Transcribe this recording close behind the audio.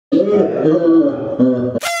Hey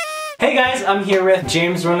guys, I'm here with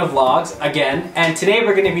James Wrona Vlogs again, and today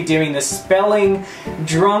we're going to be doing the spelling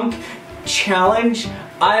drunk challenge.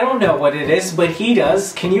 I don't know what it is, but he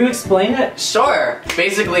does. Can you explain it? Sure.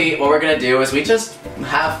 Basically, what we're gonna do is we just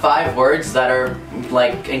have 5 words that are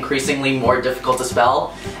like increasingly more difficult to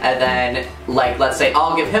spell, and then like let's say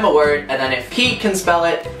I'll give him a word, and then if he can spell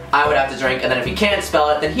it, I would have to drink, and then if he can't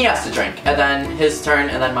spell it, then he has to drink, and then his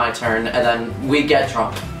turn, and then my turn, and then we get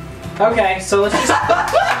drunk. Okay, so let's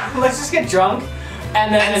just get drunk.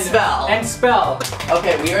 And spell.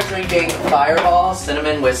 Okay, we are drinking Fireball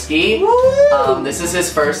Cinnamon Whiskey. This is his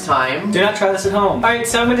first time. Do not try this at home. Alright,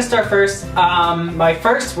 so I'm going to start first. My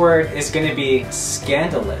first word is going to be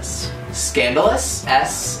scandalous. Scandalous?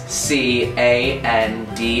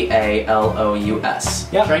 S-C-A-N-D-A-L-O-U-S.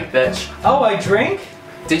 Yep. Drink, bitch. Oh, I drink?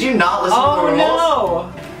 Did you not listen to the rules?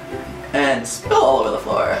 Oh, no! And spill all over the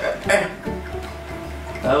floor.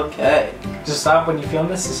 Okay. Just stop when you feel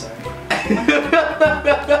necessary.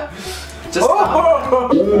 Just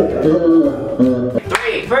stop. 3,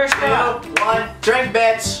 First 2, 1, drink,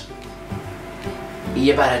 bitch.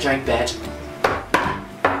 You better drink, bitch.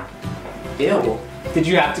 Ew. Did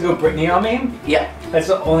you have to go Britney on me? Yeah. That's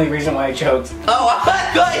the only reason why I choked. Oh,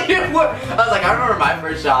 I thought you were. I was like, I remember my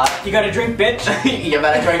first shot. You gotta drink, bitch. You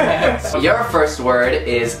better drink, bitch. Your first word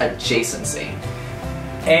is adjacency.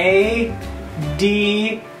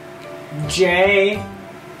 A-D-J-A-C-E-N-C-Y.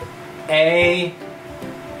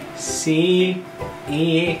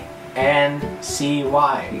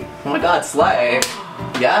 Oh my god, slay.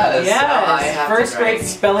 Yes. Yes. I have First to drink. grade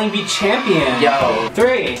spelling bee champion. Yo.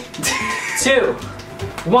 3, 2,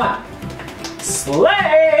 1.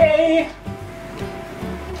 Slay!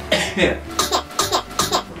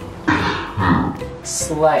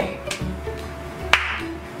 Slay.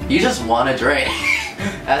 You just want to drink.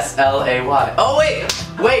 S-L-A-Y. Oh wait!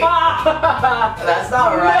 Wait! That's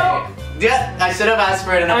not right. No. Yeah, I should have asked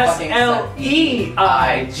for it in a fucking S-L-E-I-G-H.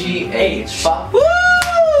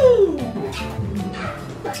 Woo!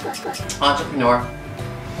 Entrepreneur.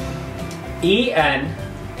 E-N-T-R-E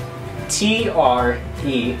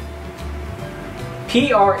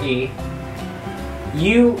P-R-E-U-E-E.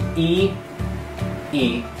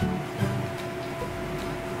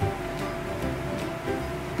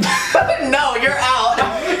 No, you're out.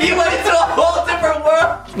 You went into a whole different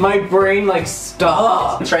world. My brain like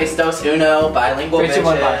stopped. Tres, dos, uno, bilingual 3, 2,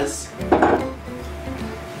 1, bitches.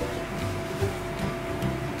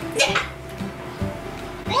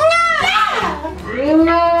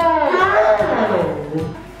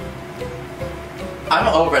 I'm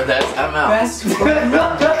over this. I'm out. Best friend,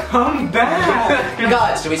 come back.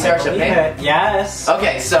 God, should we start shipping? Yes.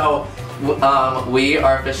 Okay, so we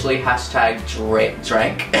are officially hashtag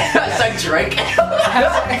drank. Hashtag drink.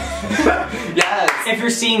 Yes. If you're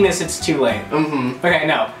seeing this, it's too late. Okay,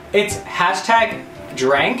 no. It's hashtag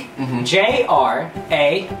drank. J-R-A-N-K.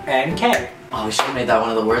 Oh, we should have made that one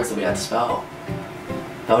of the words that we had to spell.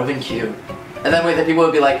 That would have been cute. And then the people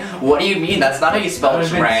would be like, what do you mean? That's not how you spell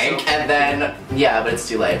drank. And then, yeah, but it's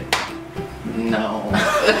too late. No.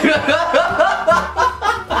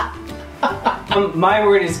 My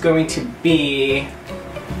word is going to be...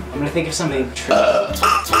 I'm going to think of something true.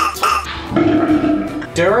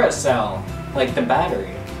 Duracell. Like the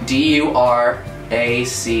battery. D-U-R-A-C-E-L-L.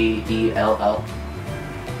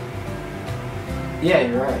 Yeah,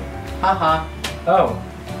 you're right. Haha. Oh.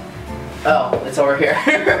 Oh, it's over here.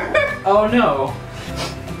 Oh no.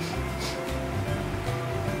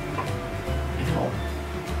 Ew.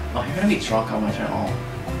 Oh, you're gonna be drunk on my channel.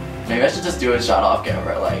 Maybe I should just do a shot off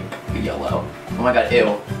camera, like, yellow. Oh my god,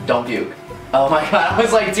 ew. Don't puke. Oh my god, I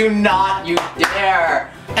was like, do not you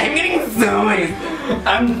dare! I'm getting zoomies!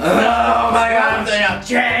 Oh my god, I'm doing up.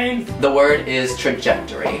 James! The word is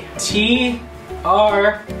trajectory.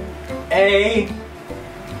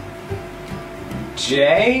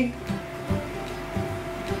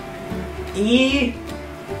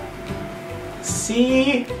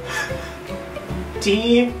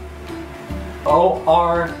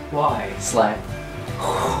 Slay.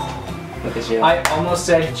 Look at you. I almost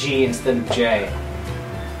said G instead of J.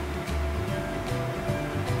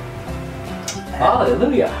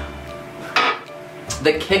 Hallelujah.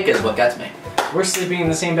 The kick is what gets me. We're sleeping in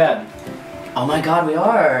the same bed. Oh my god, we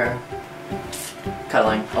are.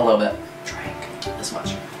 Cuddling a little bit. Drink. This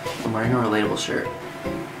much. I'm wearing a relatable shirt.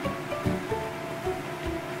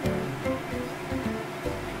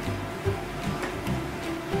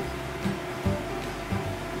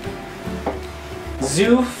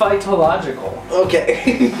 Zoophytological.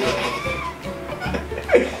 Okay.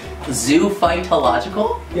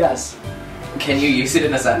 Zoophytological? Yes. Can you use it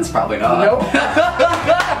in a sentence? Probably not. Nope.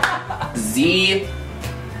 Z.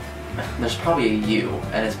 There's probably a U,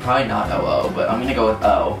 and it's probably not OO, but I'm gonna go with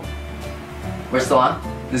O. We're still on?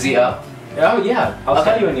 Z-O? Oh yeah, I'll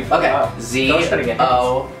tell you when you figure it out. Okay,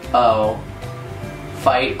 Z-O-O.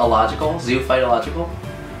 Fight-ological? Zoo-fight-ological?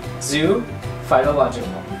 Zoo,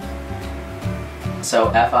 phytological. So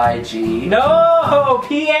F-I-G... No!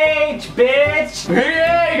 PH, bitch!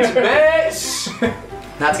 PH, bitch!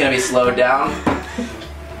 That's gonna be slowed down.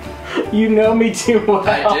 You know me too well.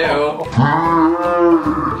 I do.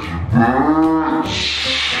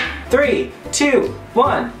 3, 2,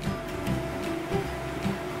 1.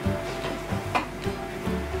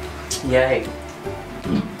 Yay.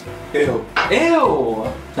 Ew. Ew!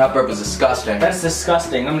 That burp was disgusting. That's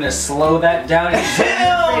disgusting. I'm gonna slow that down.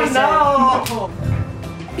 Ew, no!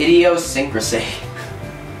 Idiosyncrasy.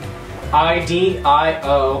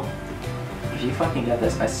 I-D-I-O. If you fucking get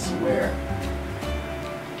this, I swear.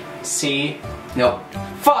 C. Nope.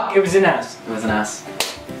 Fuck! It was an S. It was an S.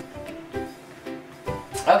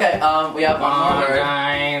 Okay, we have one more word.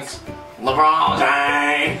 Guys. LeBron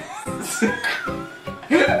James.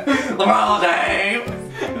 LeBron James.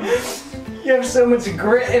 You have so much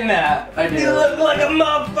grit in that. I do. You look like a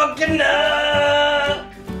motherfucking nut.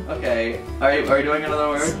 Okay, are you doing another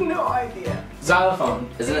word? No idea. Xylophone.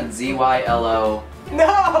 Isn't it Z-Y-L-O?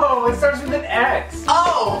 No! It starts with an X.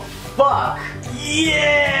 Oh, fuck.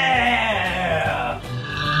 Yeah!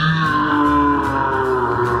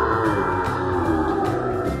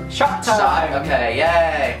 Shot time. Shot. Okay,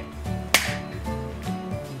 yay.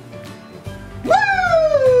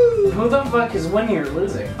 Woo! Who the fuck is winning or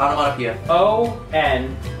losing? Onomatopoeia.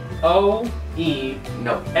 O-N-O-E.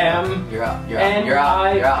 Nope. M. You're out. You're out. You're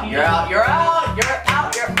out. You're out. You're out. You're out. You're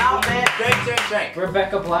out. You're out, man. Drink.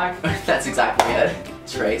 Rebecca Black. That's exactly it.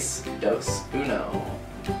 Trace. Dos. Uno.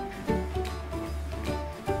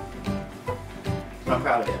 I'm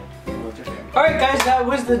proud of you. Alright guys, that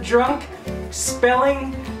was the drunk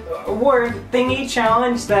spelling word thingy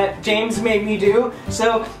challenge that James made me do.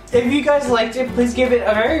 So if you guys liked it, please give it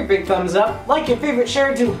a very big thumbs up, like your favorite,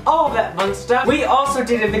 share, do all that fun stuff. We also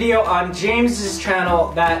did a video on James's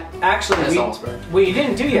channel that actually we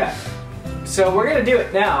didn't do yet. So we're gonna do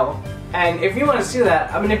it now. And if you want to see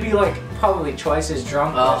that, I'm gonna be like probably twice as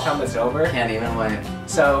drunk by the time it's over. Can't even wait.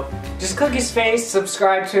 So just click his face,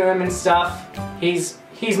 subscribe to him and stuff. He's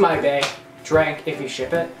my bae. Drank if you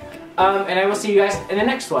ship it. And I will see you guys in the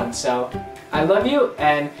next one. So I love you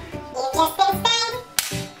and you just been fine.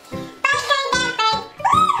 Bye,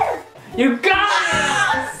 CrankThatFrank. You got